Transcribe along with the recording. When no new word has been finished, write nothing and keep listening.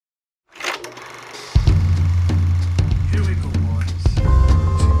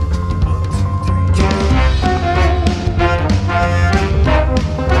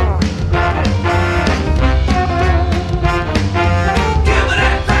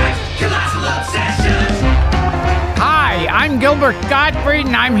Gilbert Gottfried,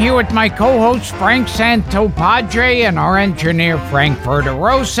 and I'm here with my co-host Frank Santopadre and our engineer Frank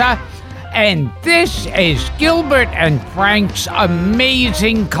Verderosa. And this is Gilbert and Frank's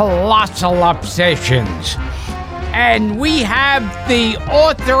Amazing Colossal Obsessions. And we have the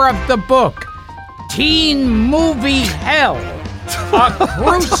author of the book, Teen Movie Hell, a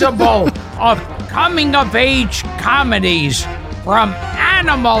crucible of coming-of-age comedies from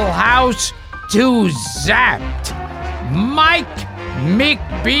Animal House to Zapped. Mike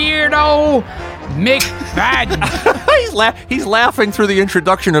McBeardo McPadden. He's laughing through the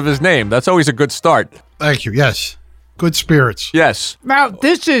introduction of his name. That's always a good start. Thank you. Yes. Good spirits. Yes. Now,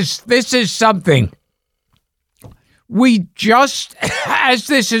 this is something. We just, as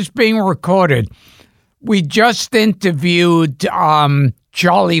this is being recorded, we just interviewed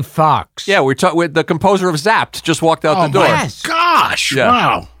Charlie Fox. Yeah, we're talking with the composer of Zapped. Just walked out the door. Yes. Gosh. Yeah.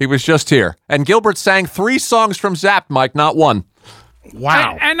 Wow. He was just here. And Gilbert sang 3 songs from Zapped, Mike, not one.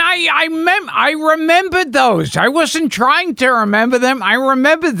 Wow. And I remembered those. I wasn't trying to remember them. I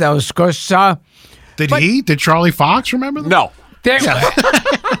remembered those because... Did Charlie Fox remember them? No.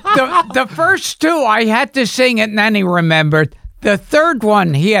 The first 2, I had to sing it, and then he remembered. The third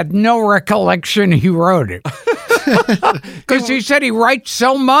one, he had no recollection he wrote it. Because he said he writes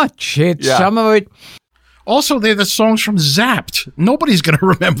so much. Some of it... Also, they're the songs from Zapped. Nobody's going to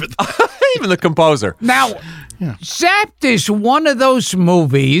remember them. Even the composer. Now, Zapped is one of those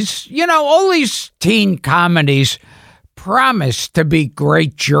movies, all these teen comedies promise to be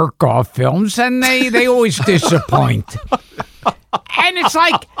great jerk-off films, and they always disappoint. And it's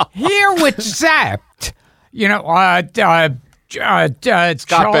like, here with Zapped,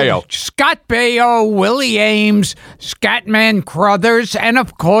 Scott Baio, Willie Ames, Scatman Crothers, and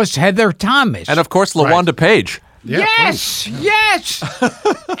of course Heather Thomas. And of course LaWanda Page. Yeah, yes.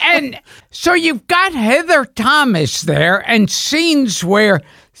 And so you've got Heather Thomas there and scenes where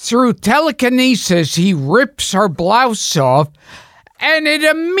through telekinesis he rips her blouse off and it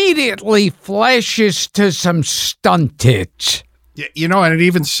immediately flashes to some stunt tits. Yeah, and it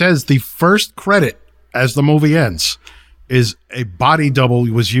even says the first credit as the movie ends is a body double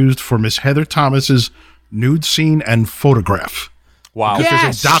was used for Miss Heather Thomas's nude scene and photograph. Wow. Yes.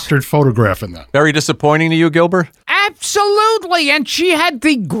 There's a doctored photograph in that. Very disappointing to you, Gilbert? Absolutely, and she had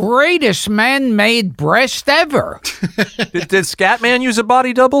the greatest man-made breast ever. Did Scatman use a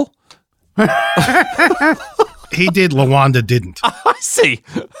body double? He did, LaWanda didn't. I see.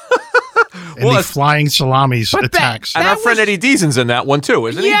 And the flying salamis attacks. And our friend Eddie Deazen's in that one, too,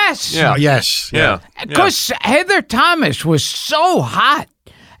 isn't he? Yes. Yeah. Yes. Yeah. Because Heather Thomas was so hot.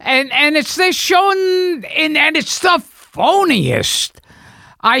 And it's this showing, and it's the phoniest.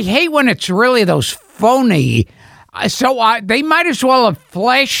 I hate when it's really those phony. So they might as well have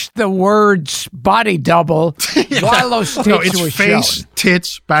flashed the words body double while those tits it's were face, shown.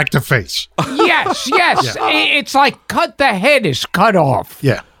 tits, back to face. Yes. It's like cut the head is cut off.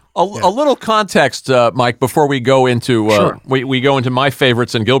 Yeah. A little context, Mike, before we go into we go into my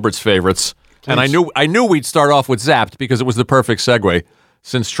favorites and Gilbert's favorites. Please. And I knew we'd start off with Zapped because it was the perfect segue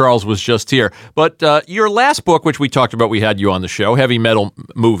since Charles was just here. But your last book, which we talked about, we had you on the show, Heavy Metal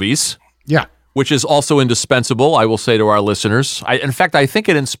Movies. Yeah. Which is also indispensable, I will say to our listeners. In fact, I think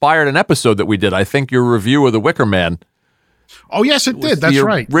it inspired an episode that we did. I think your review of The Wicker Man. Oh, yes, it did. That's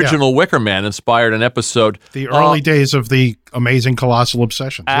right. The original Wicker Man inspired an episode. The early days of the Amazing Colossal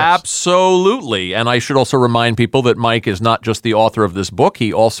Obsessions. Yes. Absolutely. And I should also remind people that Mike is not just the author of this book.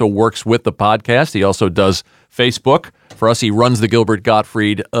 He also works with the podcast. He also does Facebook. For us, he runs the Gilbert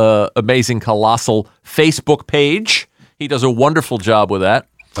Gottfried Amazing Colossal Facebook page. He does a wonderful job with that.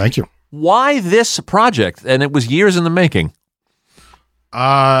 Thank you. Why this project? And it was years in the making.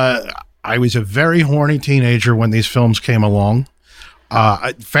 I was a very horny teenager when these films came along.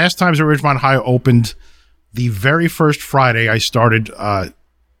 Fast Times at Ridgemont High opened the very first Friday I started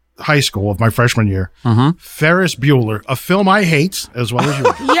high school of my freshman year. Mm-hmm. Ferris Bueller, a film I hate as well as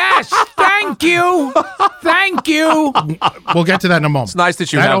you. Yes, thank you. Thank you. We'll get to that in a moment. It's nice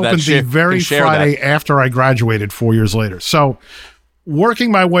that you have that. That opened the very Friday after I graduated 4 years later. So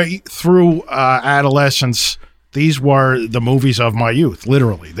working my way through adolescence, these were the movies of my youth,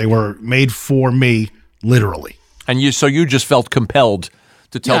 literally. They were made for me, literally. And you just felt compelled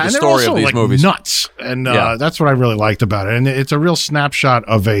to tell the story of these movies. Nuts. And that's what I really liked about it. And it's a real snapshot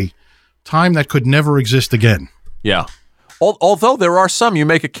of a time that could never exist again. Yeah. Although there are some, you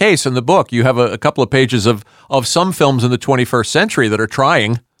make a case in the book. You have a couple of pages of some films in the 21st century that are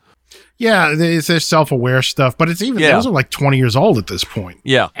trying. Yeah, there's self-aware stuff, but it's even those are like 20 years old at this point.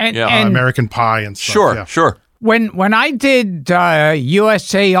 Yeah, and American Pie and stuff. Sure. When I did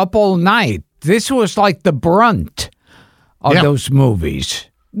USA Up All Night, this was like the brunt of those movies.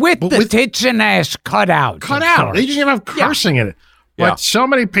 With the tits and ass cut out. Cut out. They didn't even have cursing in it. But so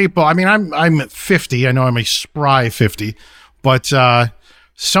many people, I mean, I'm 50. I know I'm a spry 50. But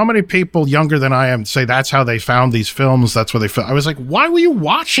so many people younger than I am say that's how they found these films. That's what they found. I was like, why were you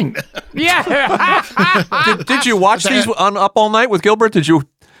watching them? Yeah. Did you watch these on Up All Night with Gilbert? Did you?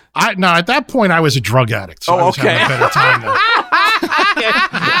 No, at that point, I was a drug addict. So I was having a better time then.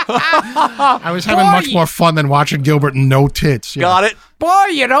 I was having much more fun than watching Gilbert and no tits. Got it. Boy,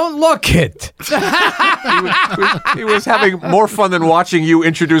 you don't look it. He was having more fun than watching you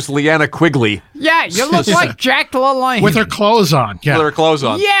introduce Leanna Quigley. Yeah, you look like Jack LaLanne. With her clothes on. Yeah. With her clothes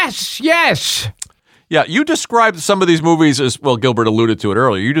on. Yes. Yeah, you described some of these movies as, well, Gilbert alluded to it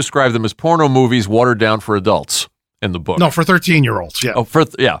earlier. You described them as porno movies watered down for adults in the book. No, for 13-year-olds, yeah. Oh, for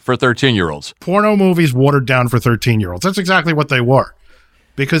 13-year-olds. Porno movies watered down for 13-year-olds. That's exactly what they were.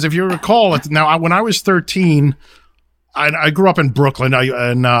 Because if you recall, when I was 13, I grew up in Brooklyn, New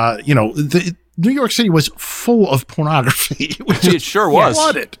York City was full of pornography. It sure was.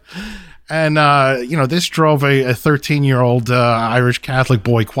 Flooded. And, this drove a 13-year-old Irish Catholic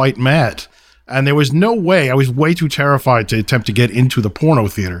boy quite mad. And there was no way, I was way too terrified to attempt to get into the porno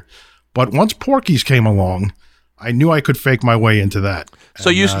theater. But once Porky's came along, I knew I could fake my way into that.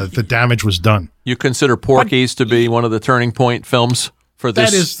 So the damage was done. You consider Porky's to be one of the turning point films for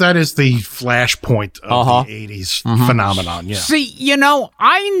this? That is the flashpoint of the 80s phenomenon, yeah. See,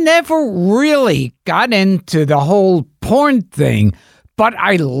 I never really got into the whole porn thing, but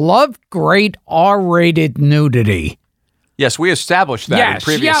I love great R-rated nudity. Yes, we established that in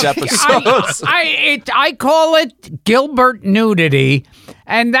previous episodes. I call it Gilbert nudity,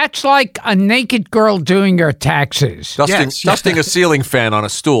 and that's like a naked girl doing her taxes. Dusting a ceiling fan on a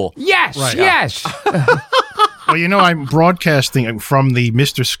stool. Yes, right, yes. Well, I'm broadcasting from the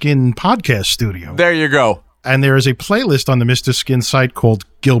Mr. Skin podcast studio. There you go. And there is a playlist on the Mr. Skin site called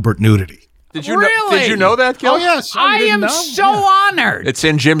Gilbert Nudity. Did you know that, Gil? Oh, yes. I am so honored. It's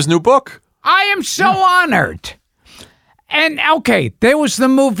in Jim's new book. I am so honored. And, okay, there was the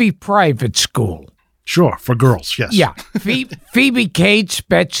movie Private School. Sure, for girls, yes. Yeah. Phoebe Cates,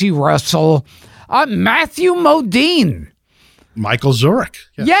 Betsy Russell, Matthew Modine. Michael Zurich.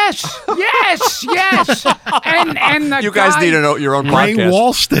 Yes. And the you guys need to know your own Ray podcast.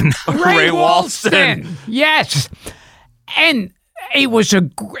 Walston. Ray Walston. Yes. And it was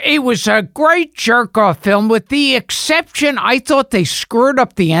a great jerk-off film, with the exception, I thought they screwed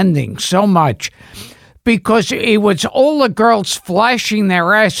up the ending so much, because it was all the girls flashing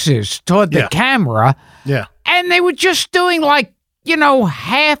their asses toward the camera. Yeah. And they were just doing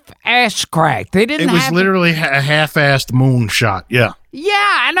half-ass crack. They didn't It was literally a half-assed moon shot. Yeah.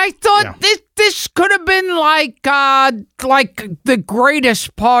 Yeah, and I thought this could have been like the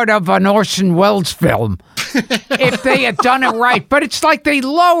greatest part of an Orson Welles film if they had done it right. But it's like they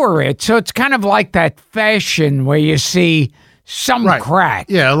lower it, so it's kind of like that fashion where you see some crack.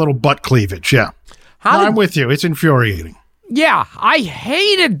 Yeah, a little butt cleavage, yeah. I'm with you. It's infuriating. Yeah, I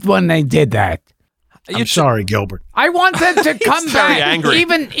hated when they did that. I'm sorry, Gilbert. I want them to come back, angry.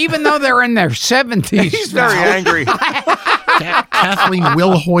 even though they're in their 70s. He's very angry. Kathleen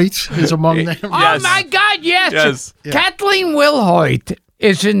Wilhoit is among them. Oh, my God, yes. Yeah. Kathleen Wilhoit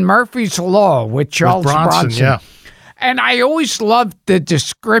is in Murphy's Law with Charles Bronson. Yeah. And I always loved the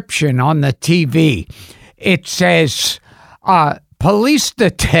description on the TV. It says, police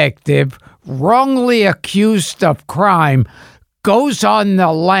detective wrongly accused of crime goes on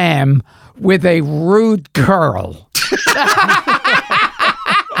the lam with a rude girl.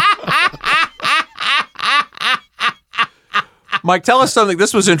 Mike, tell us something.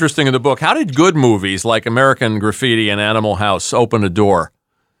 This was interesting in the book. How did good movies like American Graffiti and Animal House open a door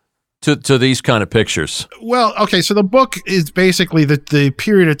to these kind of pictures? Well, okay, so the book is basically the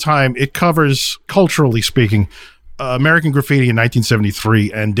period of time it covers, culturally speaking, American Graffiti in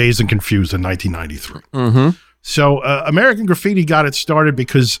 1973 and Dazed and Confused in 1993. Mm-hmm. So American Graffiti got it started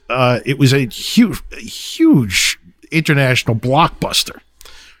because it was a huge international blockbuster.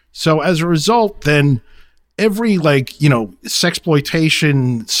 So as a result, then every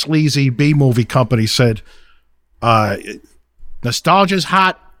sexploitation, sleazy B-movie company said, nostalgia's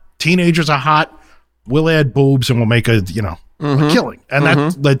hot, teenagers are hot, we'll add boobs and we'll make a killing. And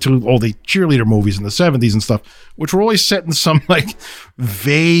that led to all the cheerleader movies in the 70s and stuff, which were always set in some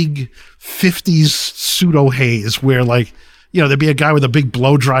vague 50s pseudo haze where there'd be a guy with a big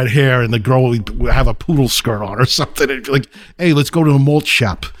blow-dried hair and the girl would have a poodle skirt on or something. And it'd be like, hey, let's go to a malt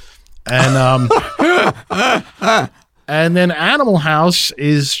shop. And and then Animal House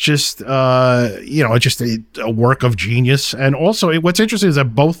is just just a work of genius. And also what's interesting is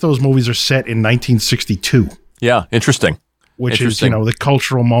that both those movies are set in 1962. Yeah, interesting. which is, the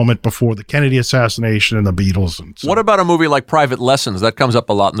cultural moment before the Kennedy assassination and the Beatles. And so. What about a movie like Private Lessons? That comes up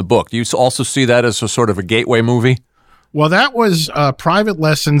a lot in the book. Do you also see that as a sort of a gateway movie? Well, that was Private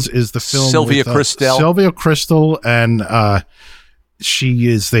Lessons is the film Sylvia with, Kristel. Sylvia Kristel, and she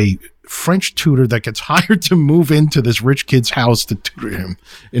is the French tutor that gets hired to move into this rich kid's house to tutor him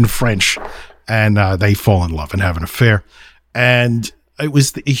in French, and they fall in love and have an affair. And it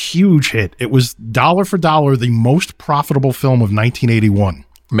was a huge hit. It was dollar for dollar the most profitable film of 1981.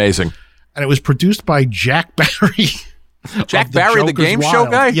 Amazing. And it was produced by Jack Barry. Jack Barry, the game show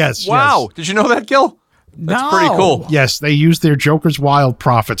guy? Yes. Wow. Yes. Did you know that, Gil? That's pretty cool. Yes, they used their Joker's Wild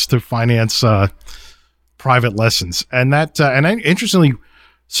profits to finance Private Lessons. And interestingly,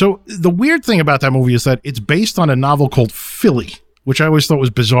 so the weird thing about that movie is that it's based on a novel called Philly, which I always thought was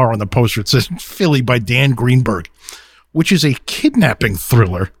bizarre on the poster. It says Philly by Dan Greenberg, which is a kidnapping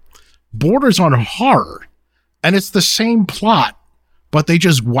thriller, borders on horror, and it's the same plot, but they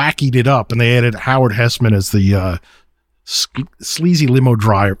just wackied it up, and they added Howard Hessman as the sleazy limo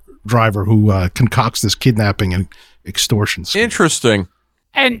driver who concocts this kidnapping and extortion scheme. Interesting.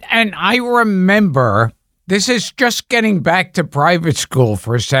 And I remember, this is just getting back to Private School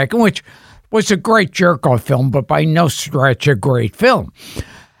for a second, which was a great jerk-off film, but by no stretch a great film.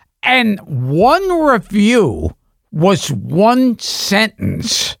 And one review was one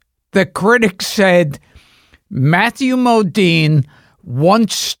sentence. The critic said, Matthew Modine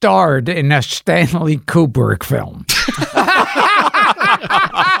once starred in a Stanley Kubrick film.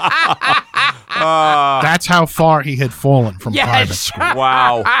 That's how far he had fallen from Private School.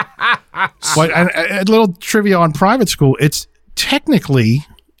 Wow. But a little trivia on Private School, it's technically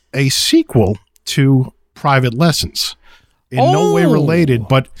a sequel to Private Lessons. In no way related,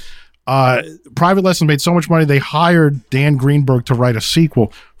 but Private Lessons made so much money, they hired Dan Greenberg to write a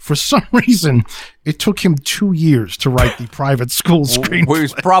sequel. For some reason, it took him 2 years to write the Private School screenplay. He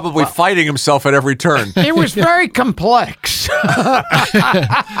was probably fighting himself at every turn. It was very complex.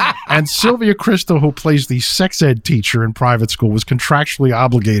 And Sylvia Kristel, who plays the sex ed teacher in Private School, was contractually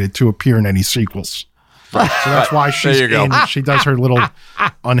obligated to appear in any sequels. So that's why she does her little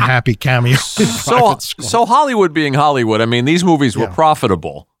unhappy cameo in Private School. So Hollywood being Hollywood, I mean, these movies were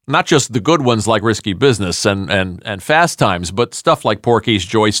profitable. Not just the good ones like Risky Business and Fast Times, but stuff like Porky's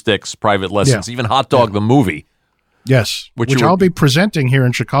Joysticks, Private Lessons, even Hot Dog the movie. Yes, which I'll be presenting here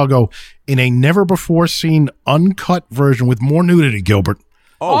in Chicago in a never-before-seen uncut version with more nudity, Gilbert.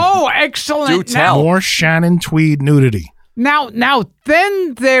 Oh, excellent. Do tell. More Shannon Tweed nudity. Now,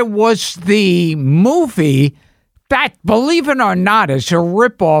 then there was the movie that, believe it or not, is a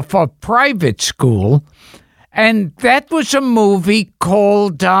ripoff of Private School. And that was a movie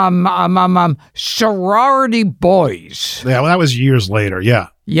called Sorority Boys. Yeah, well, that was years later, yeah.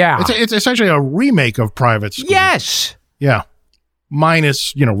 Yeah. It's essentially a remake of Private School. Yes. Yeah.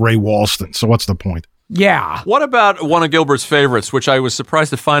 Minus, Ray Walston. So what's the point? Yeah. What about one of Gilbert's favorites, which I was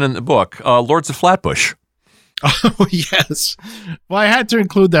surprised to find in the book, Lords of Flatbush? Oh, yes. Well, I had to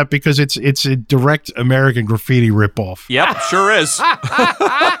include that because it's a direct American Graffiti ripoff. Yep, sure is. And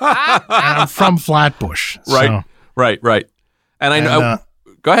I'm from Flatbush. Right, so. right. And I know.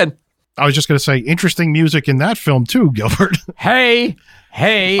 Go ahead. I was just going to say, interesting music in that film, too, Gilbert. Hey.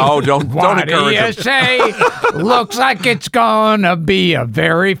 Oh, don't what encourage do you him. say? Looks like it's gonna be a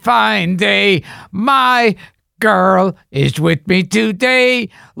very fine day. My girl is with me today.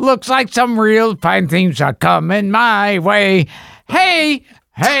 Looks like some real fine things are coming my way. Hey.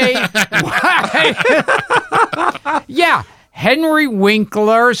 Yeah. Henry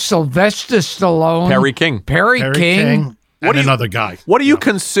Winkler, Sylvester Stallone. Perry King. And another guy. What do you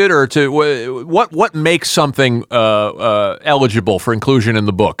consider what makes something eligible for inclusion in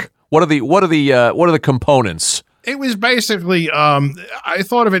the book? What are the components? It was basically, I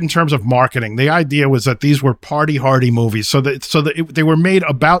thought of it in terms of marketing. The idea was that these were party-hardy movies, so that they were made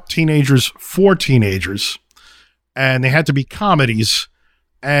about teenagers for teenagers, and they had to be comedies.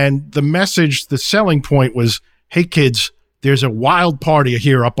 And the message, the selling point was, hey, kids, there's a wild party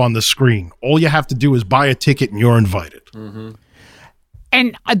here up on the screen. All you have to do is buy a ticket and you're invited. Mm-hmm.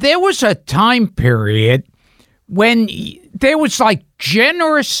 And there was a time period when there was like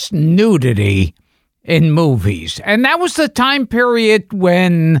generous nudity in movies. And that was the time period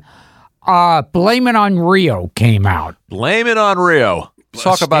when Blame It on Rio came out. Blame It on Rio.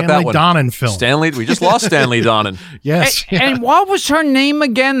 Talk about that one. Stanley Donen film. We just lost Stanley Donen. Yes. And what was her name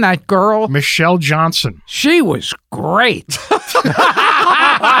again, that girl? Michelle Johnson. She was great.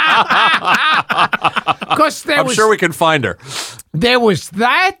 I'm sure we can find her. There was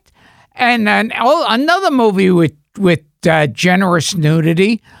that, and then another movie with generous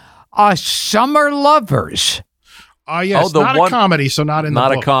nudity, Summer Lovers. Yes, not a comedy, so not in the book.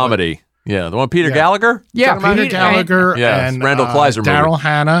 Not a comedy. Yeah, the one Peter Gallagher? Yeah, Peter Gallagher and Randall Kleiser movie. Daryl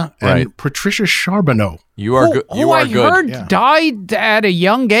Hannah and Patricia Charbonneau. You are good. Who I heard died at a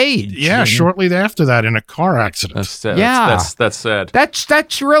young age. Yeah, shortly after that in a car accident. That's sad. That's sad.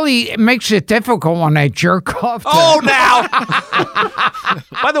 That's really, it makes it difficult when I jerk off. Now!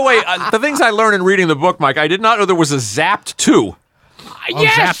 By the way, the things I learned in reading the book, Mike, I did not know there was a Zapped 2.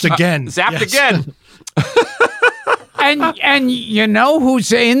 Yes! Zapped again. Zapped again. And you know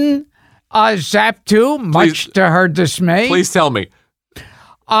who's in Zap 2, much to her dismay? Please tell me.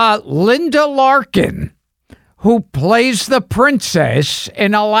 Linda Larkin, who plays the princess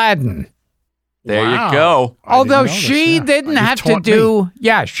in Aladdin. There you go. Although she didn't have to do,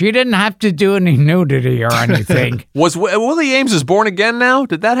 she didn't have to do any nudity or anything. Was Willie Ames born again now?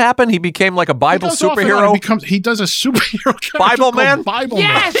 Did that happen? He became like a Bible superhero? He does a superhero character Bible man? Bible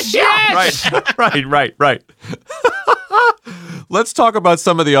yes, man. yes! Right. Let's talk about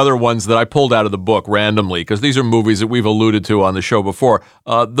some of the other ones that I pulled out of the book randomly, because these are movies that we've alluded to on the show before.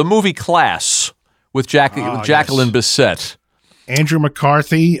 The movie Class with Jacqueline Bisset. Andrew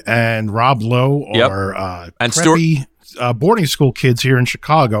McCarthy and Rob Lowe are preppy boarding school kids here in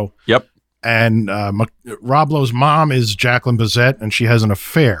Chicago. Yep. And Rob Lowe's mom is Jacqueline Bisset, and she has an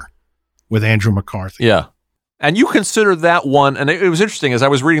affair with Andrew McCarthy. Yeah. And you consider that one, and it was interesting, as I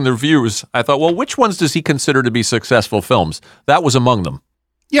was reading the reviews, I thought, well, which ones does he consider to be successful films? That was among them.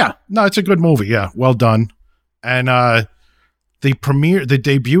 Yeah. No, it's a good movie. Yeah. Well done. And the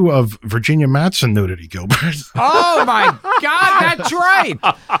debut of Virginia Madsen nudity, Gilbert. Oh, my God, that's right.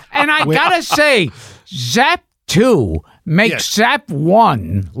 And I gotta say, Zap 2 makes Zap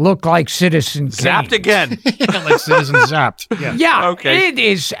 1 look like Citizen Kane. Zapped again. Like Citizen Zapped. Yeah, okay. It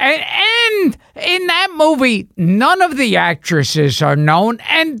is. And in that movie, none of the actresses are known,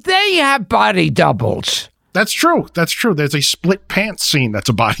 and they have body doubles. That's true. There's a split pants scene that's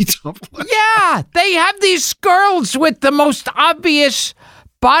a body double. Yeah, they have these girls with the most obvious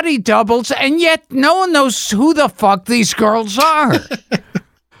body doubles, and yet no one knows who the fuck these girls are.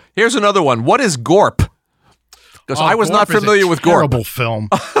 Here's another one. What is Gorp? Because I was not familiar with Gorp. Terrible film.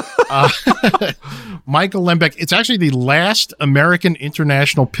 Michael Lembeck. It's actually the last American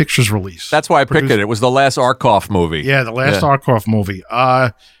International Pictures release. That's why I picked it. It was the last Arkoff movie. Yeah, the last Arkoff movie.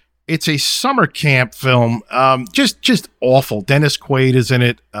 It's a summer camp film. Just awful. Dennis Quaid is in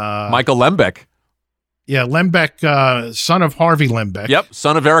it. Michael Lembeck. Yeah, Lembeck, son of Harvey Lembeck. Yep,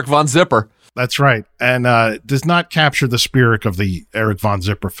 son of Eric Von Zipper. That's right. And does not capture the spirit of the Eric Von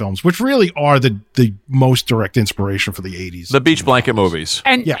Zipper films, which really are the most direct inspiration for the 80s. The Beach Blanket movies.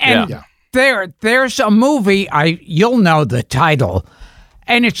 And there's a movie, you'll know the title,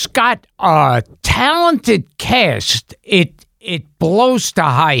 and it's got a talented cast. It blows to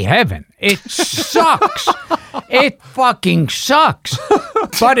high heaven. It sucks. It fucking sucks.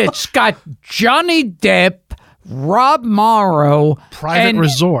 But it's got Johnny Depp, Rob Morrow, Private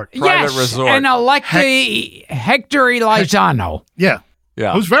Resort, and Hector Elizondo. Yeah.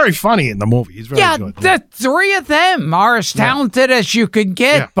 Who's very funny in the movie. He's very good. The three of them are as talented as you could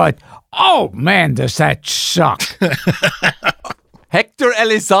get, but oh man, does that suck. Hector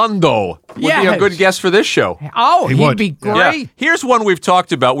Elizondo would be a good guest for this show. Oh, he'd be great. Yeah. Here's one we've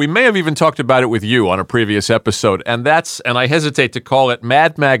talked about. We may have even talked about it with you on a previous episode, and I hesitate to call it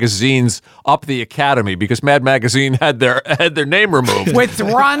Mad Magazine's Up the Academy, because Mad Magazine had their name removed. With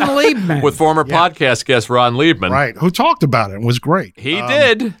Ron Liebman. With former podcast guest Ron Liebman. Right, who talked about it and was great. He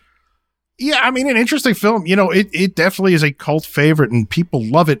did. Yeah, I mean, an interesting film. You know, it definitely is a cult favorite, and people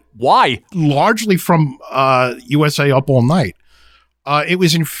love it. Why? Largely from USA Up All Night. It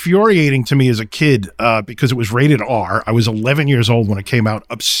was infuriating to me as a kid because it was rated R. I was 11 years old when it came out,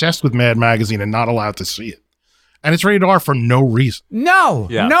 obsessed with Mad Magazine and not allowed to see it. And it's rated R for no reason. No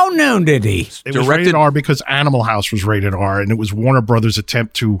nudity. It was rated R because Animal House was rated R, and it was Warner Brothers'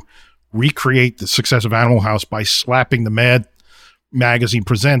 attempt to recreate the success of Animal House by slapping the Mad Magazine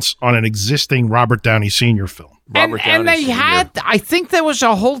Presents on an existing Robert Downey Sr. film. And they had, I think there was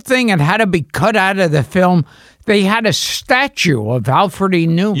a whole thing that had to be cut out of the film. They had a statue of Alfred E.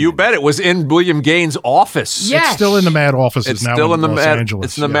 Newman. You bet. It was in William Gaines' office. Yes. It's still in the Mad offices it's now still in Los Angeles.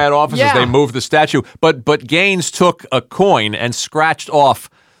 It's in the Mad offices. Yeah. They moved the statue. But Gaines took a coin and scratched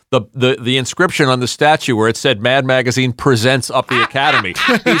off the inscription on the statue where it said Mad Magazine Presents Up the Academy.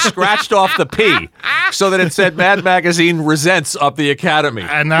 He scratched off the P so that it said Mad Magazine Resents Up the Academy.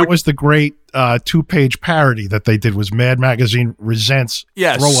 And that was the great 2-page parody that they did, was Mad Magazine Resents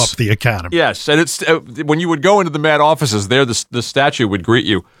Throw Up the Academy. Yes, and it's when you would go into the Mad offices there, the statue would greet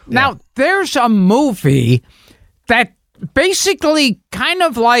you. Now, there's a movie that basically kind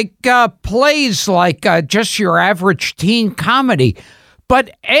of like plays like just your average teen comedy, but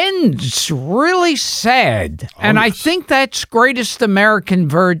ends really sad. And I think that's Greatest American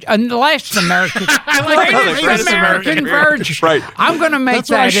Virgin, Last American, Greatest American Virgin. Right. I'm going to make That's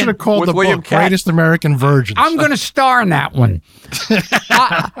what I should have called the book, Greatest American Virgins. I'm going to star in that one.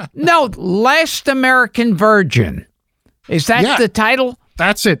 No, Last American Virgin. Is that the title?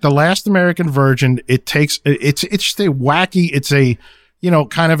 That's it. The Last American Virgin. It's just a wacky. It's a,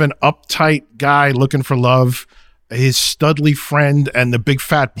 kind of an uptight guy looking for love. His studly friend and the big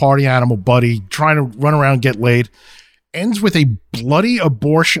fat party animal buddy trying to run around and get laid. Ends with a bloody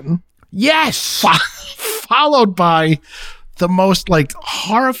abortion. Yes. Followed by the most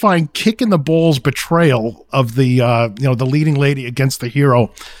horrifying kick in the balls betrayal of the the leading lady against the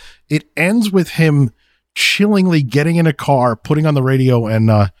hero. It ends with him chillingly getting in a car, putting on the radio,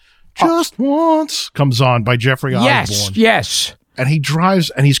 and Just Once comes on by Jeffrey Osborne. Yes. And he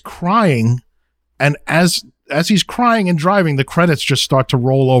drives and he's crying, and as he's crying and driving, the credits just start to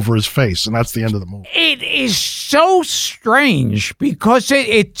roll over his face, and that's the end of the movie. It is so strange because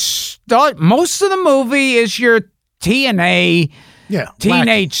most of the movie is your TNA,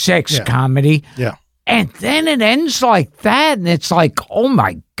 teenage sex comedy. Yeah. And then it ends like that, and it's like, oh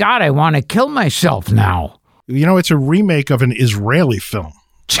my God, I want to kill myself now. It's a remake of an Israeli film.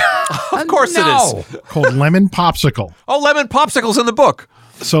 Of course it is. Called Lemon Popsicle. Oh, Lemon Popsicle's in the book.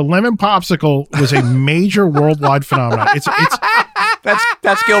 So Lemon Popsicle was a major worldwide phenomenon.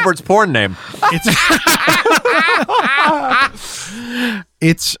 That's Gilbert's porn name.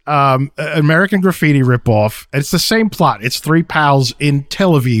 It's American Graffiti ripoff. It's the same plot. It's three pals in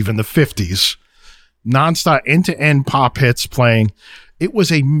Tel Aviv in the 50s. Nonstop, end-to-end pop hits playing. It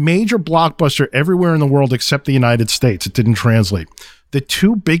was a major blockbuster everywhere in the world except the United States. It didn't translate. The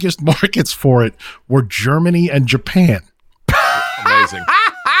two biggest markets for it were Germany and Japan. Amazing.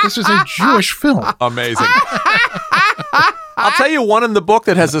 This is a Jewish film. Amazing. I'll tell you one in the book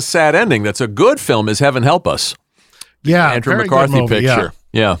that has a sad ending that's a good film is Heaven Help Us. Yeah. Andrew McCarthy picture.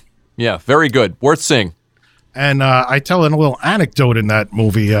 Yeah. Very good. Worth seeing. And I tell a little anecdote in that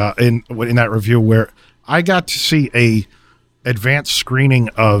movie, in that review, where I got to see a advanced screening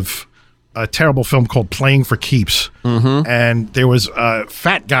of a terrible film called Playing for Keeps. Mm-hmm. And there was a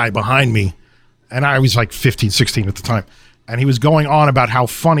fat guy behind me, and I was like 15, 16 at the time. And he was going on about how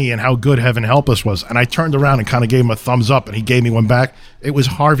funny and how good Heaven Help Us was. And I turned around and kind of gave him a thumbs up, and he gave me one back. It was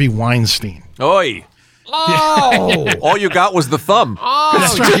Harvey Weinstein. Oi. Oh. All you got was the thumb.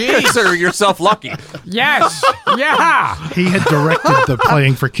 Oh, geez. Consider yourself lucky. Yes. Yeah. He had directed the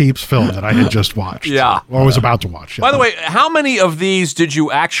Playing for Keeps film that I had just watched. Yeah. Or was about to watch. By the way, how many of these did you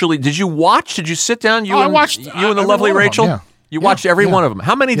watch? Did you sit down? I watched you and the lovely Rachel? Them, yeah. You watched every one of them.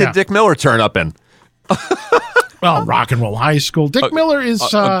 How many did Dick Miller turn up in? Well, Rock and Roll High School. Dick Miller is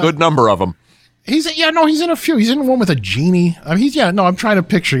a good number of them. He's in a few. He's in one with a genie. I mean, I'm trying to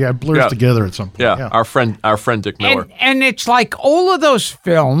picture. It blurs together at some point. Yeah, our friend Dick Miller. And it's like all of those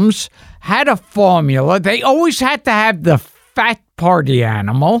films had a formula. They always had to have the fat party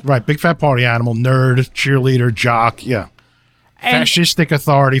animal. Right, big fat party animal, nerd, cheerleader, jock, And fascistic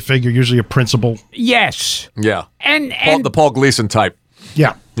authority figure, usually a principal. Yes. Yeah. And the Paul Gleason type.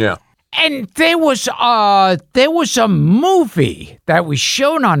 Yeah. Yeah. And there was a movie that was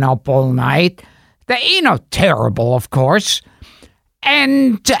shown on Up All Night that, terrible, of course.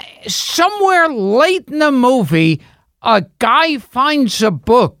 And somewhere late in the movie, a guy finds a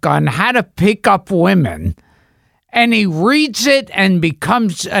book on how to pick up women, and he reads it and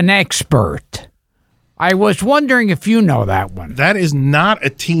becomes an expert. I was wondering if you know that one. That is not a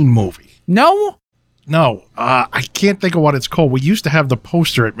teen movie. No? No, I can't think of what it's called. We used to have the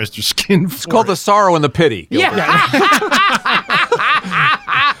poster at Mr. Skin. It's called The Sorrow and the Pity. Yeah.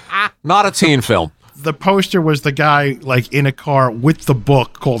 Not a teen film. The poster was the guy in a car with the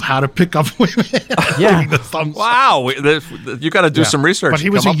book called How to Pick Up Women. Yeah. The thumbs Wow. You got to do some research. But he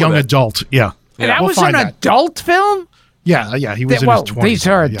was a young adult. Yeah. And that was an adult film? Yeah. He was in his 20s. These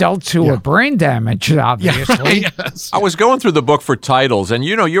are adults who were brain damaged, obviously. Yes. I was going through the book for titles, and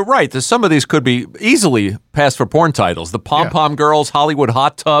you're right. Some of these could be easily passed for porn titles. The Pom Pom Girls, Hollywood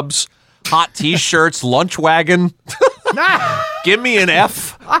Hot Tubs, Hot T-Shirts, Lunch Wagon. Give me an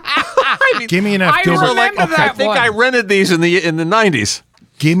F. Give me an F. I remember that I think one. I rented these in the 90s.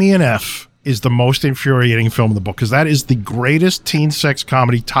 Give me an F is the most infuriating film in the book because that is the greatest teen sex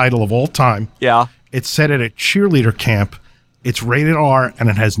comedy title of all time. Yeah. It's set at a cheerleader camp. It's rated R, and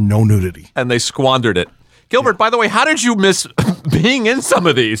it has no nudity. And they squandered it. Gilbert, by the way, how did you miss being in some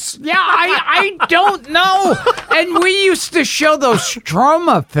of these? Yeah, I don't know. And we used to show those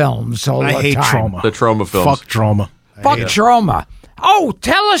trauma films all the time. I hate trauma. The trauma films. Fuck trauma. Fuck Troma. Oh,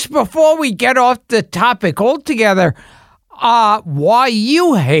 tell us before we get off the topic altogether, why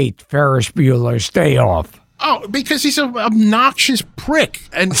you hate Ferris Bueller's Day Off. Oh, because he's an obnoxious prick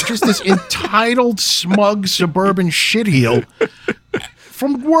and just this entitled, smug, suburban shitheel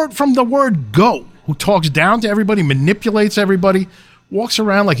from the word go, who talks down to everybody, manipulates everybody, walks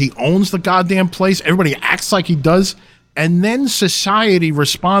around like he owns the goddamn place. Everybody acts like he does. And then society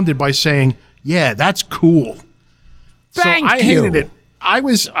responded by saying, yeah, that's cool. Thank I you. hated it. I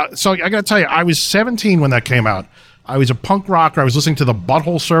was, so I got to tell you, I was 17 when that came out. I was a punk rocker. I was listening to the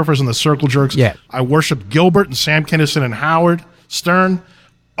Butthole Surfers and the Circle Jerks. Yeah. I worshipped Gilbert and Sam Kinison and Howard Stern.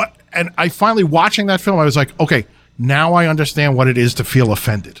 And I finally, watching that film, I was like, okay, now I understand what it is to feel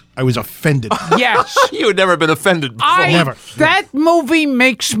offended. I was offended. Yes. You had never been offended before. Never. That movie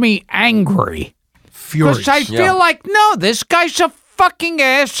makes me angry. Furious. Because I feel like, no, this guy's a fucking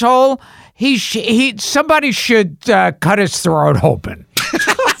asshole. Somebody should cut his throat open.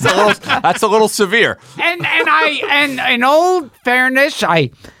 That's a little severe. And in old fairness, I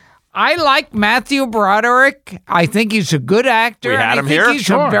like Matthew Broderick. I think he's a good actor. We had him I think here? He's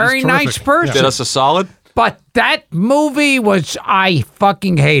Sure, a very he's nice terrific. person. Did us a solid. But that movie I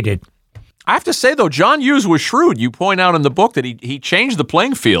fucking hated. I have to say, though, John Hughes was shrewd. You point out in the book that he changed the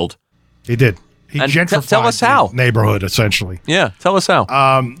playing field. He did. He And gentrified tell us the how. neighborhood, essentially. Yeah, tell us how.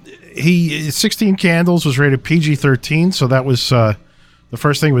 16 Candles was rated PG-13, so that was the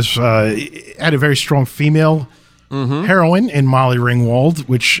first thing was had a very strong female heroine in Molly Ringwald,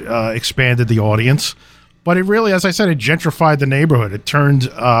 which expanded the audience. But it really, as I said, it gentrified the neighborhood. It turned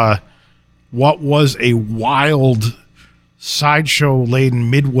what was a wild sideshow-laden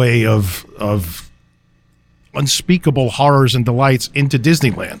midway of unspeakable horrors and delights into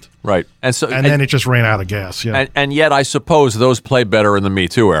Disneyland. Right. And then it just ran out of gas. Yeah. And yet, I suppose those play better in the Me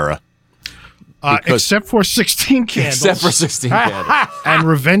Too era. Except for 16 Candles. Except for 16 Candles. And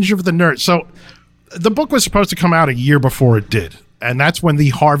Revenge of the Nerds. So the book was supposed to come out a year before it did. And that's when the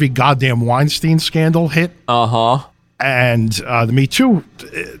Harvey goddamn Weinstein scandal hit. Uh-huh. And the Me Too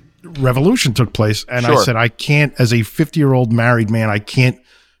revolution took place. And I Sure. said, I can't, as a 50-year-old married man, I can't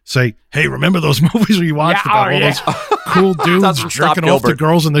say, hey, remember those movies where you watched about all those cool dudes Doesn't stop jerking off the Gilbert.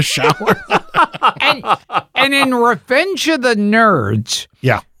 girls in the shower? And in Revenge of the Nerds,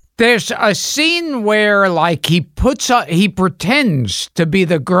 Yeah. there's a scene where, like, he pretends to be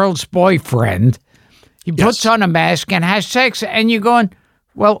the girl's boyfriend. He puts on a mask and has sex, and you're going,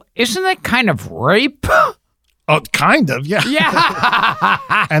 well, isn't that kind of rape? Oh, kind of, yeah. Yeah.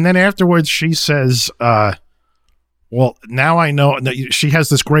 And then afterwards, she says, well, now I know. She has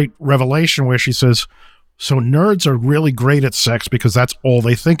this great revelation where she says, so nerds are really great at sex because that's all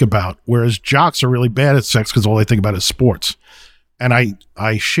they think about, whereas jocks are really bad at sex because all they think about is sports. And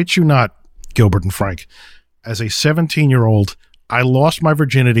I shit you not, Gilbert and Frank, as a 17-year-old, I lost my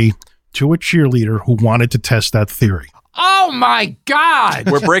virginity to a cheerleader who wanted to test that theory. Oh, my God.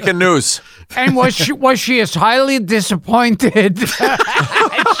 We're breaking news. And was she as highly disappointed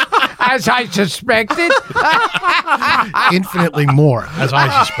as I suspected? Infinitely more, as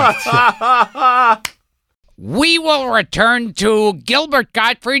I suspect. We will return to Gilbert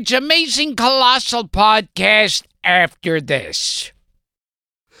Gottfried's Amazing Colossal Podcast after this.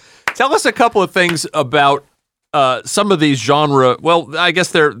 Tell us a couple of things about some of these genre. Well, I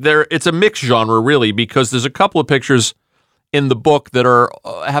guess it's a mixed genre, really, because there's a couple of pictures in the book that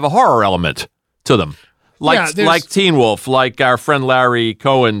have a horror element to them. Like Teen Wolf, like our friend Larry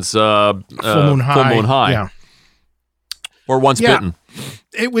Cohen's Full Moon High. Yeah. Or Once Bitten.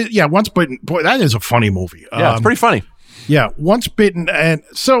 It was, Once Bitten. Boy, that is a funny movie. Yeah, it's pretty funny. Yeah, Once Bitten. And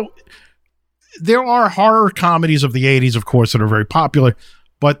so there are horror comedies of the 80s, of course, that are very popular,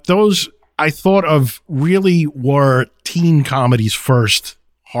 but those I thought of really were teen comedies first,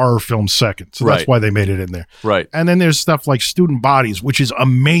 horror films second. So that's why they made it in there. Right. And then there's stuff like Student Bodies, which is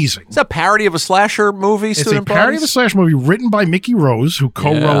amazing. It's a parody of a slasher movie, It's a parody of a slasher movie written by Mickey Rose, who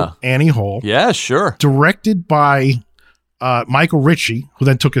co-wrote Annie Hall. Yeah, sure. Directed by Michael Ritchie, who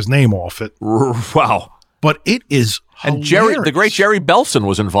then took his name off it. Wow. But it is hilarious. And the great Jerry Belson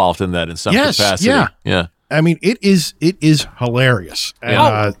was involved in that in some capacity. Yeah. I mean, it is hilarious.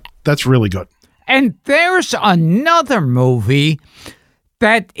 And that's really good. And there's another movie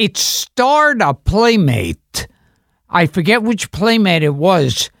that it starred a playmate. I forget which playmate it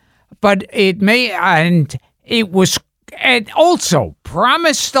was, but it also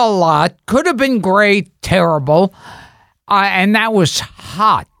promised a lot, could have been great, terrible, and that was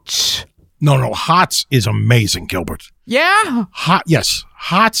Hots. No, Hots is amazing, Gilbert. Yeah? Yes.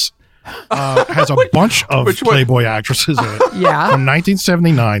 Hots has a bunch of Playboy actresses in it. Yeah. From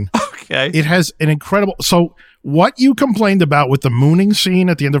 1979. Okay. It has an incredible... So What you complained about with the mooning scene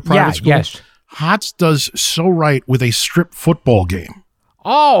at the end of Private School, yes. Hots does so right with a strip football game.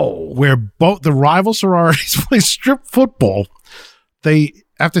 Oh. Where both the rival sororities play strip football. They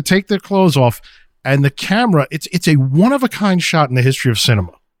have to take their clothes off, and the camera, it's a one-of-a-kind shot in the history of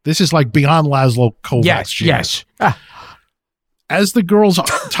cinema. This is like beyond Laszlo Kovacs. Yes. As the girls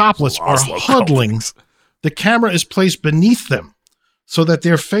topless are huddling, the camera is placed beneath them so that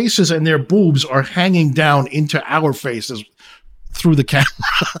their faces and their boobs are hanging down into our faces through the camera.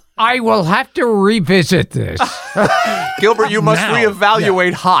 I will have to revisit this. Gilbert, you must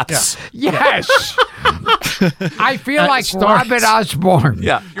Now. Hots. Yeah. Yes. I feel like starts- Robert Osborne.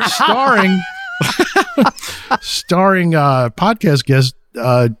 Yeah. Starring podcast guest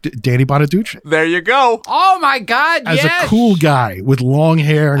Danny Bonaduce There you go. Oh my God! as yes. a cool guy with long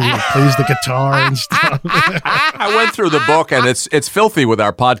hair and he plays the guitar and stuff. I went through the book, and it's filthy with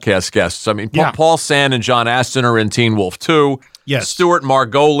our podcast guests. I mean, Yeah. Paul Sand and John Aston are in Teen Wolf 2. Yes. Stuart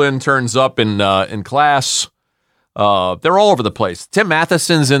Margolin turns up in Class. They're all over the place. Tim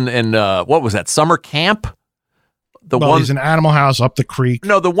Matheson's in what was that, Summer Camp? The Well, one, he's in Animal House up the creek.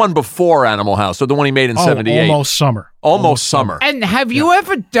 no, the one before Animal House, or the one he made in '78. Almost Summer. Almost Summer. And have you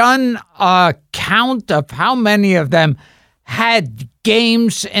ever done a count of how many of them had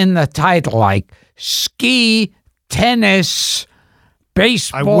games in the title, like ski, tennis,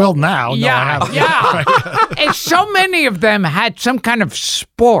 baseball? I will now. No, I Yeah, haven't. yeah. And so many of them had some kind of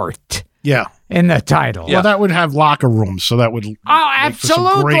sport Yeah. in the title. Well, that would have locker rooms, so that would make for some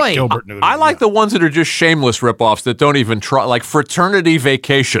absolutely. great Gilbert nudity. I like the ones that are just shameless ripoffs that don't even try, like Fraternity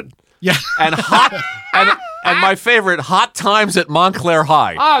Vacation Yeah. and and my favorite, Hot Times at Montclair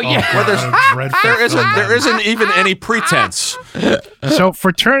High. Oh, yeah. Where there's Dreadful. there isn't even any pretense. So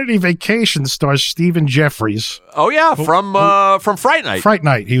Fraternity Vacation stars Stephen Jeffries. Oh yeah, from Fright Night. Fright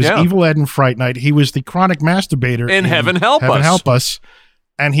Night. He was Yeah. Evil Ed in Fright Night. He was the chronic masturbator In Heaven Help Heaven Us. Help Us.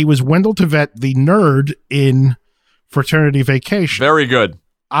 And he was Wendell Tevet, the nerd in Fraternity Vacation. Very good.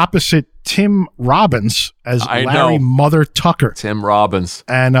 Opposite Tim Robbins as I Larry know. Mother Tucker. Tim Robbins.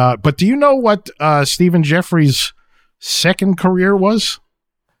 And but do you know what Stephen Jeffries' second career was?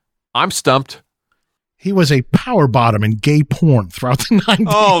 I'm stumped. He was a power bottom in gay porn throughout the 90s.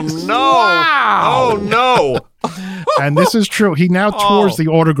 Oh no! Wow. Oh no! And this is true. He now tours the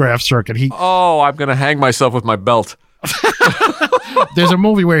autograph circuit. Oh, I'm gonna hang myself with my belt. There's a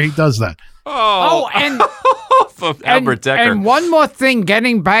movie where he does that. Oh, and From Albert Decker. And one more thing,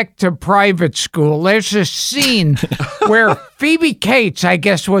 getting back to Private School, there's a scene where Phoebe Cates, I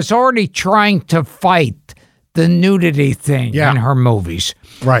guess, was already trying to fight the nudity thing Yeah. in her movies.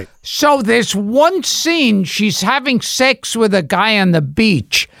 Right. So there's one scene she's having sex with a guy on the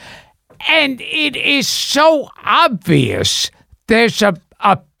beach, and it is so obvious. There's a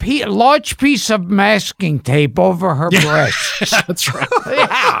large piece of masking tape over her breast. That's right.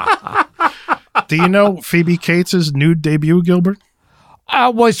 Yeah. Do you know Phoebe Cates' nude debut, Gilbert?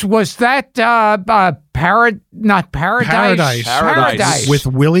 Was that not Paradise? Paradise. With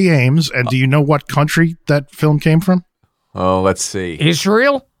Willie Ames. And do you know what country that film came from? Oh, let's see.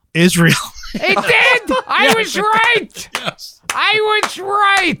 Israel? Israel. It did! I was right! Yes. I was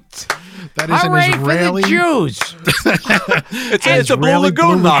right! That is an Hooray Israeli. for the Jews! It's a Blue Israeli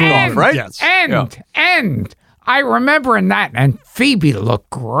Lagoon Blue Lagoon. knockoff, right? Yes. And I remember in that, and Phoebe looked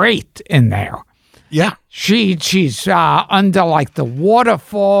great in there. Yeah. She's under like the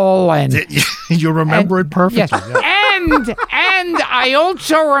waterfall, and You remember it perfectly. yes. Yeah. And I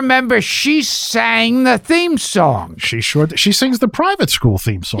also remember she sang the theme song. She sings the Private School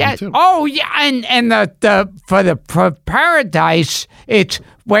theme song Yeah. too. Oh, yeah. And for Paradise, it's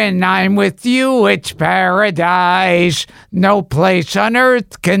when I'm with you, it's paradise. No place on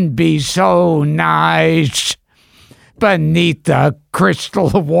earth can be so nice. Beneath the crystal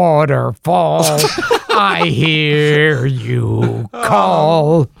waterfall, I hear you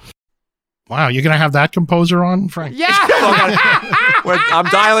call. Wow, you're gonna have that composer on, Frank? Yeah. I'm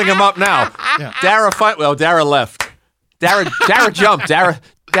dialing him up now. Yeah. Dara left. Dara jumped.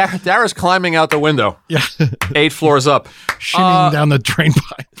 Dara's climbing out the window. Yeah. 8 floors up. Shinning down the drain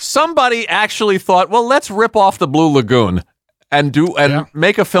pipe. Somebody actually thought, well, let's rip off the Blue Lagoon and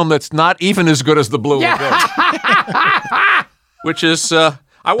make a film that's not even as good as the Blue Lagoon. Which is,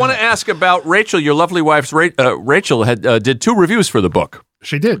 I want to ask about Rachel. Your lovely wife's Rachel did 2 reviews for the book.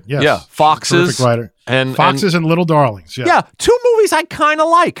 She did, yes. Yeah, Foxes. Terrific writer. And Foxes and Little Darlings. Yeah. Yeah, 2 movies I kind of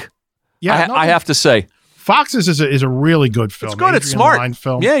like. Yeah, I have to say. Foxes is a really good film. It's good. It's Adrian smart. Lyne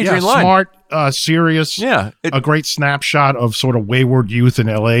film. Yeah, Adrian Lyne. Smart, serious. Yeah. A great snapshot of sort of wayward youth in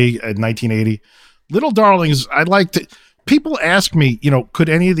L.A. in 1980. Little Darlings, I'd like to... People ask me, could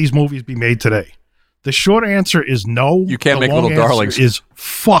any of these movies be made today? The short answer is no. You can't the make long Little answer Darlings. Is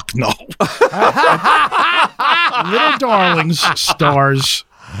fuck no. Little Darlings stars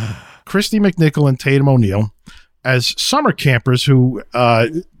Christy McNichol and Tatum O'Neal as summer campers who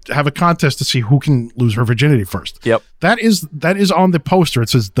have a contest to see who can lose her virginity first. Yep. That is on the poster. It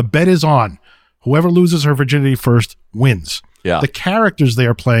says the bet is on. Whoever loses her virginity first wins. Yeah. The characters they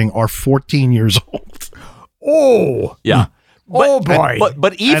are playing are 14 years old. Oh. Yeah. Oh, boy.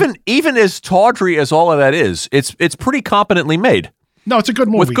 But even as tawdry as all of that is, it's pretty competently made. No, it's a good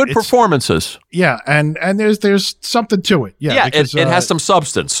movie. With good performances. Yeah, and there's something to it. Yeah, because, it has some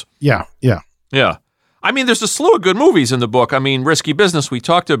substance. Yeah. I mean, there's a slew of good movies in the book. I mean, Risky Business we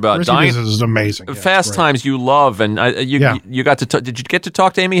talked about. Risky Business is amazing. Yeah, Fast Times You Love, and you got to. Did you get to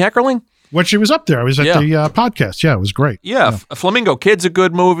talk to Amy Heckerling? When she was up there, I was at the podcast. Yeah, it was great. Yeah. Flamingo Kid's a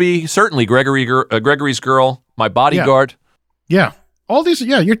good movie. Certainly, Gregory's Girl, My Bodyguard. Yeah. All these,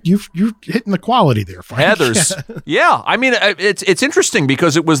 you're hitting the quality there, Frank. Heathers. Yeah. I mean, it's interesting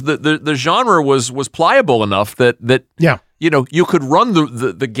because it was the genre was pliable enough that you could run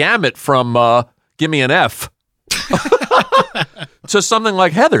the gamut from Give Me an F to something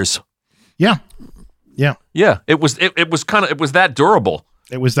like Heathers. Yeah. It was that durable.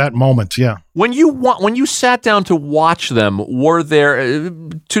 It was that moment. Yeah. When you sat down to watch them, were there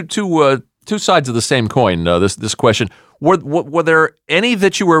two sides of the same coin? This question. Were there any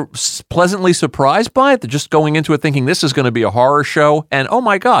that you were pleasantly surprised by? Just going into it thinking this is going to be a horror show, and oh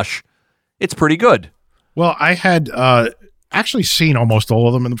my gosh, it's pretty good. Well, I had actually seen almost all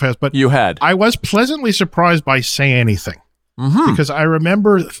of them in the past, but you had. I was pleasantly surprised by Say Anything because I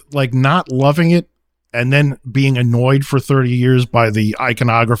remember like not loving it and then being annoyed for 30 years by the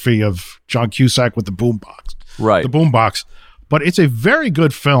iconography of John Cusack with the boombox. Right, the boombox. But it's a very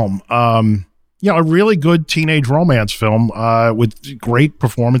good film. A really good teenage romance film with great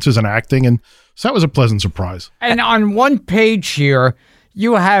performances and acting. And so that was a pleasant surprise. And on one page here,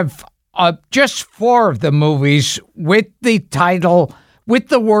 you have just 4 of the movies with the title, with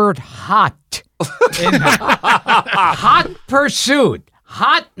the word hot in it. Hot Pursuit,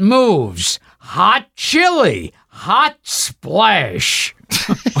 Hot Moves, Hot Chili, Hot Splash.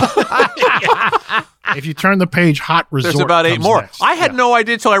 If you turn the page, Hot Resort. There's about 8 more. Next. I had no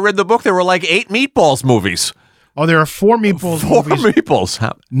idea until I read the book. There were like 8 Meatballs movies. Oh, there are 4 Meatballs movies. 4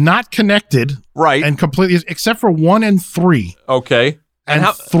 Meatballs. Not connected. Right. And completely, except for 1 and 3. Okay. And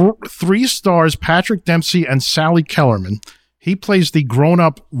 3 stars Patrick Dempsey and Sally Kellerman. He plays the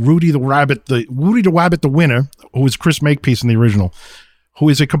grown-up Rudy the Rabbit the winner, who is Chris Makepeace in the original, who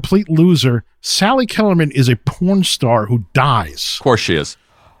is a complete loser. Sally Kellerman is a porn star who dies. Of course she is.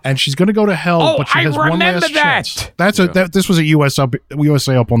 And she's going to go to hell, but she has one last chance. This was a USA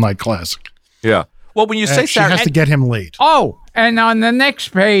Up All Night classic. Yeah. Well, when you say she has to get him laid. Oh, and on the next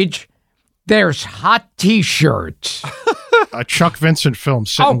page, there's hot T-shirts. A Chuck Vincent film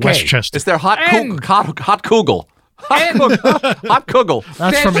set in Westchester. Is there hot Kugel? Hot Kugel.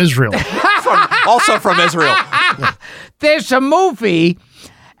 That's from Israel. Also from Israel. There's a movie,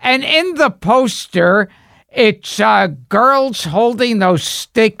 and in the poster, it's girls holding those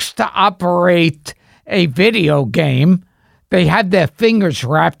sticks to operate a video game. They had their fingers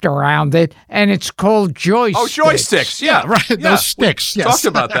wrapped around it, and it's called joysticks. Oh, joysticks. Yeah, right. Yeah. Those sticks. Yes. Talked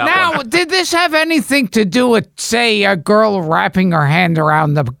about that now, one. Did this have anything to do with, say, a girl wrapping her hand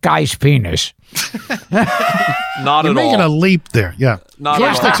around the guy's penis? Not at all. You're making a leap there. Yeah.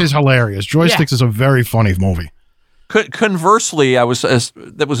 Joysticks is hilarious. Joysticks is a very funny movie. Conversely, that was a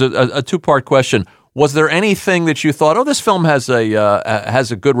 2-part question. Was there anything that you thought, this film has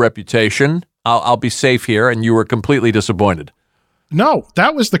a good reputation, I'll be safe here, and you were completely disappointed? No,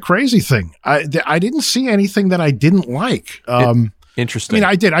 that was the crazy thing. I didn't see anything that I didn't like. Interesting. I mean,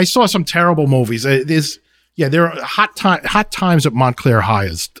 I did. I saw some terrible movies. There are Hot Times at Montclair High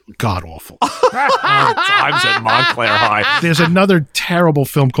is god awful. Times at Montclair High. There's another terrible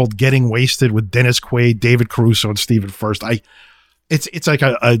film called Getting Wasted with Dennis Quaid, David Caruso, and Stephen Furst. It's like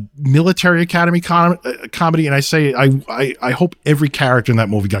a military academy comedy, and I hope every character in that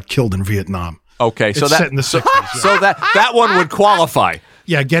movie got killed in Vietnam. Okay, so it's set in the 60s. So that one would qualify.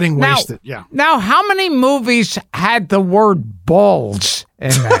 Yeah, Getting Wasted. Yeah. Now, how many movies had the word balls in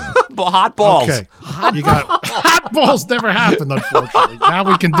them? Hot balls. Okay. You got hot balls. Never happened, unfortunately. Now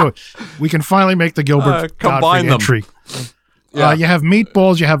we can do it. We can finally make the Gilbert combine them. entry. Yeah. You have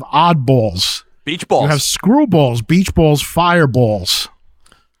meatballs. You have oddballs. Beach balls. You have screwballs, beach balls, fireballs.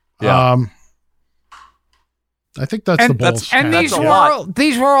 Yeah. I think that's the balls. And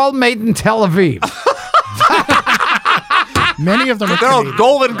these were all made in Tel Aviv. Many of them are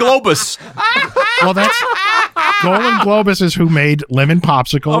Golden Globus. Well, Golden Globus is who made Lemon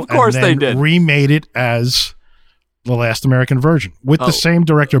Popsicle. Of course and then they did. Remade it as The Last American Virgin with the same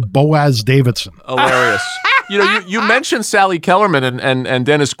director, Boaz Davidson. Hilarious. You mentioned Sally Kellerman and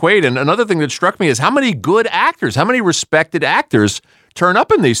Dennis Quaid, and another thing that struck me is how many good actors, how many respected actors turn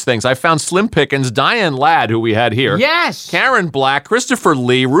up in these things. I found Slim Pickens, Diane Ladd, who we had here. Yes. Karen Black, Christopher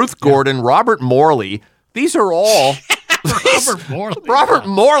Lee, Ruth Gordon, Robert Morley. These are all... Robert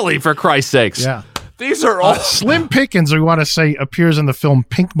Morley, for Christ's sakes. Yeah. These are all... Slim Pickens, we want to say, appears in the film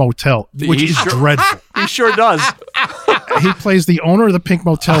Pink Motel, which is dreadful. He sure does. He plays the owner of the Pink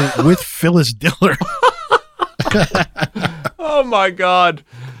Motel with Phyllis Diller. Oh, my God.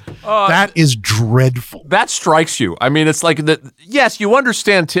 That is dreadful. That strikes you. I mean, it's like that. Yes, you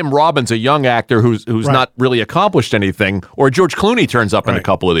understand Tim Robbins, a young actor who's not really accomplished anything, or George Clooney turns up in a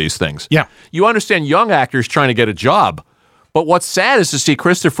couple of these things. Yeah. You understand young actors trying to get a job. But what's sad is to see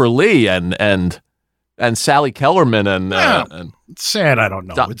Christopher Lee and Sally Kellerman and It's sad, I don't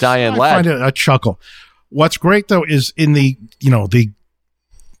know. Diane I Ladd. find it a chuckle. What's great, though, is in the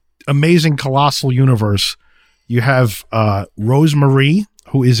amazing colossal universe, you have Rosemarie,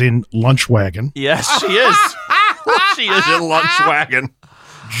 who is in Lunchwagon. Yes, she is. She is in Lunchwagon.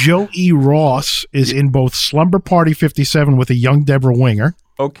 Joey Ross is in both Slumber Party 57 with a young Deborah Winger.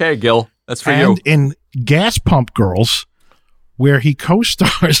 Okay, Gil. That's for you. And in Gas Pump Girls, where he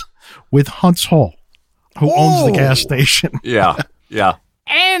co-stars with Hunts Hall, who owns the gas station. Yeah.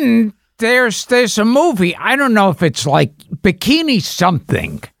 And there's a movie, I don't know if it's like Bikini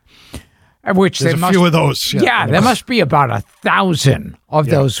Something, which There's a few of those. Yeah, there must be about 1,000 of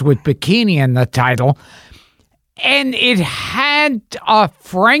those with bikini in the title. And it had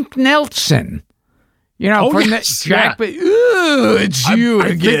Frank Nelson, from the Jack. Ooh, it's you I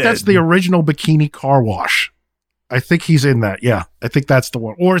again. think that's the original Bikini Car Wash. I think he's in that. Yeah, I think that's the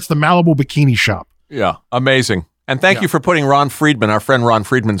one. Or it's the Malibu Bikini Shop. Yeah, amazing. And thank you for putting Ron Friedman, our friend Ron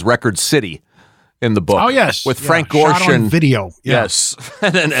Friedman's Record City, in the book. Oh, yes. With Frank Shot Gorshin. on video. Yeah. Yes.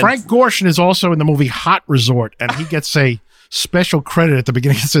 Frank Gorshin is also in the movie Hot Resort, and he gets a special credit at the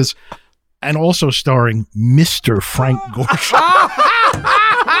beginning. It says, and also starring Mr. Frank Gorshin.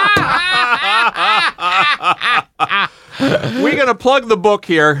 We're going to plug the book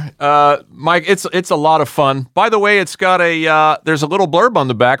here. Mike, it's a lot of fun. By the way, it's got there's a little blurb on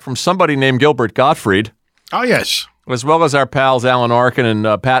the back from somebody named Gilbert Gottfried. Oh, yes. As well as our pals Alan Arkin and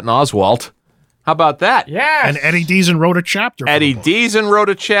Patton Oswalt. How about that? Yes. And Eddie Deason wrote a chapter. Eddie Deason wrote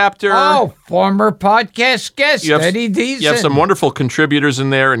a chapter. Oh, former podcast guest, Eddie Deason. You have some wonderful contributors in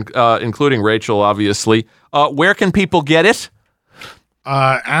there, including Rachel, obviously. Where can people get it?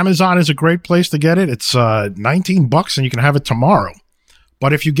 Amazon is a great place to get it. It's $19 and you can have it tomorrow.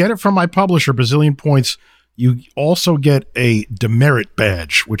 But if you get it from my publisher, Bazillion Points, you also get a demerit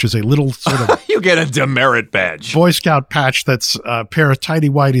badge, which is a little sort of You get a demerit badge. Boy Scout patch that's a pair of tighty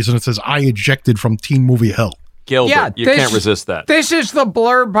whities, and it says, I ejected from teen movie hell. Gilbert, you can't resist that. This is the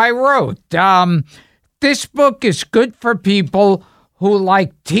blurb I wrote. This book is good for people who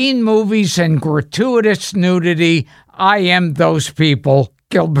like teen movies and gratuitous nudity. I am those people,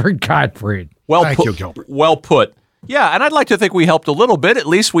 Gilbert Gottfried. Thank you, Gilbert. Well put. Yeah, and I'd like to think we helped a little bit. At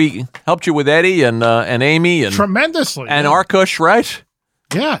least we helped you with Eddie and Amy and tremendously and Arkush, right?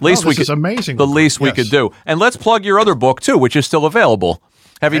 Yeah, at least this is amazing. The least we could do. And let's plug your other book too, which is still available,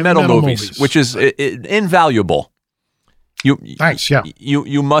 Heavy Metal Movies, which is invaluable. Thanks. Yeah,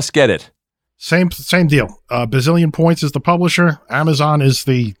 you must get it. Same deal. Bazillion Points is the publisher. Amazon is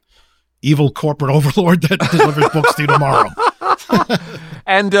the evil corporate overlord that delivers books to you tomorrow.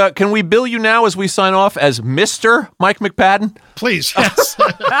 And can we bill you now as we sign off as Mr. Mike McPadden? Please, yes.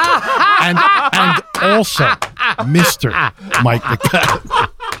 and also Mr. Mike McPadden.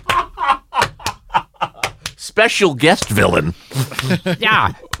 Special guest villain.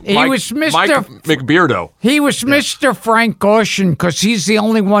 Yeah, he was Mr. Mike McBeardo. He was Mr. Frank Gorshin because he's the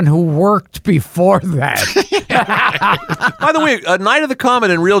only one who worked before that. By the way, Night of the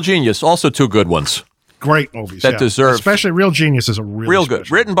Comet and Real Genius, also two good ones. Great movies that deserve, especially Real Genius is a real good.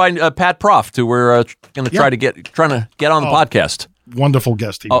 Written by Pat Proft, who we're going to trying to get on the podcast. Wonderful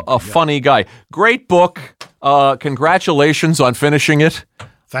guest. A funny guy. Great book. Congratulations on finishing it.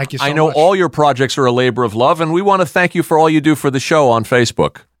 Thank you so much. I know all your projects are a labor of love, and we want to thank you for all you do for the show on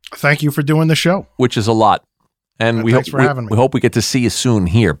Facebook. Thank you for doing the show. Which is a lot. And thanks for having me. We hope we get to see you soon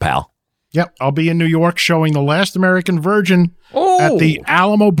here, pal. Yep. I'll be in New York showing The Last American Virgin at the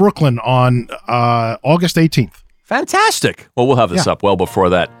Alamo, Brooklyn on August 18th. Fantastic. Well, we'll have this up well before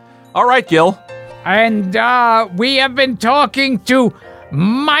that. All right, Gil. And we have been talking to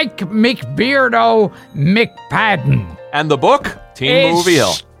Mike McBeardo McPadden. And the book? Teen Movie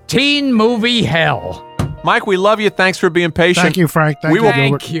Hell. Teen Movie Hell. Mike, we love you. Thanks for being patient. Thank you, Frank. Thank you,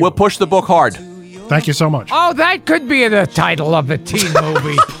 Gilbert. you. We'll push the book hard. Thank you so much. Oh, that could be the title of a teen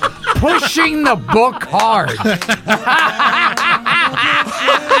movie. Pushing the book hard.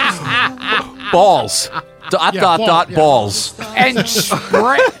 Balls. Balls. And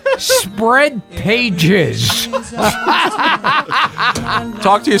spread pages.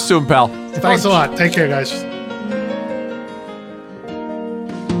 Talk to you soon, pal. Thanks a lot. Take care, guys.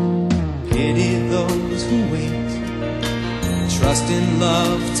 Pity those who wait, trust in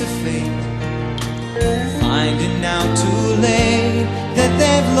love to fate, finding out too late that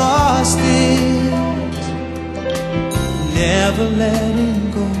they've lost it, never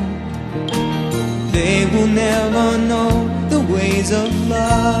letting go. They will never know the ways of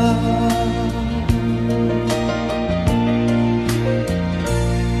love.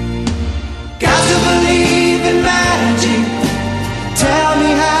 Got to believe in magic. Tell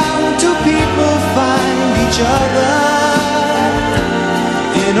me, how do people find each other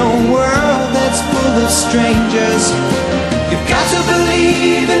in a world that's full of strangers? You've got to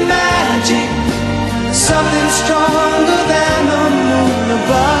believe in magic, something stronger than the moon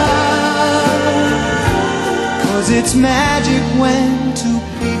above. 'Cause it's magic when two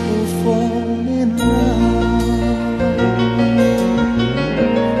people fall in love.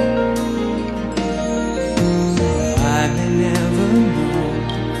 I may never know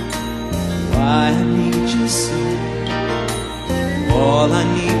why I need you so. All I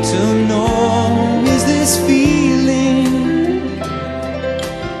need to know is this feeling.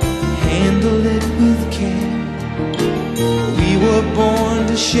 Handle it with care. We were born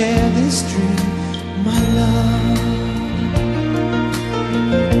to share this dream, my love.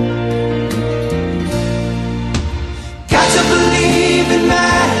 Got to believe in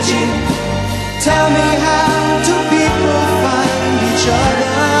magic. Tell me, how do people find each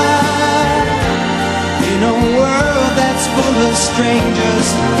other in a world that's full of strangers?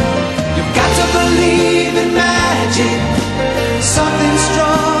 You've got to believe in magic, something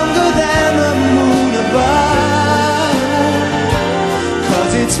stronger than the moon above.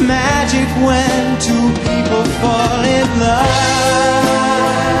 'Cause it's magic when two people fall in love.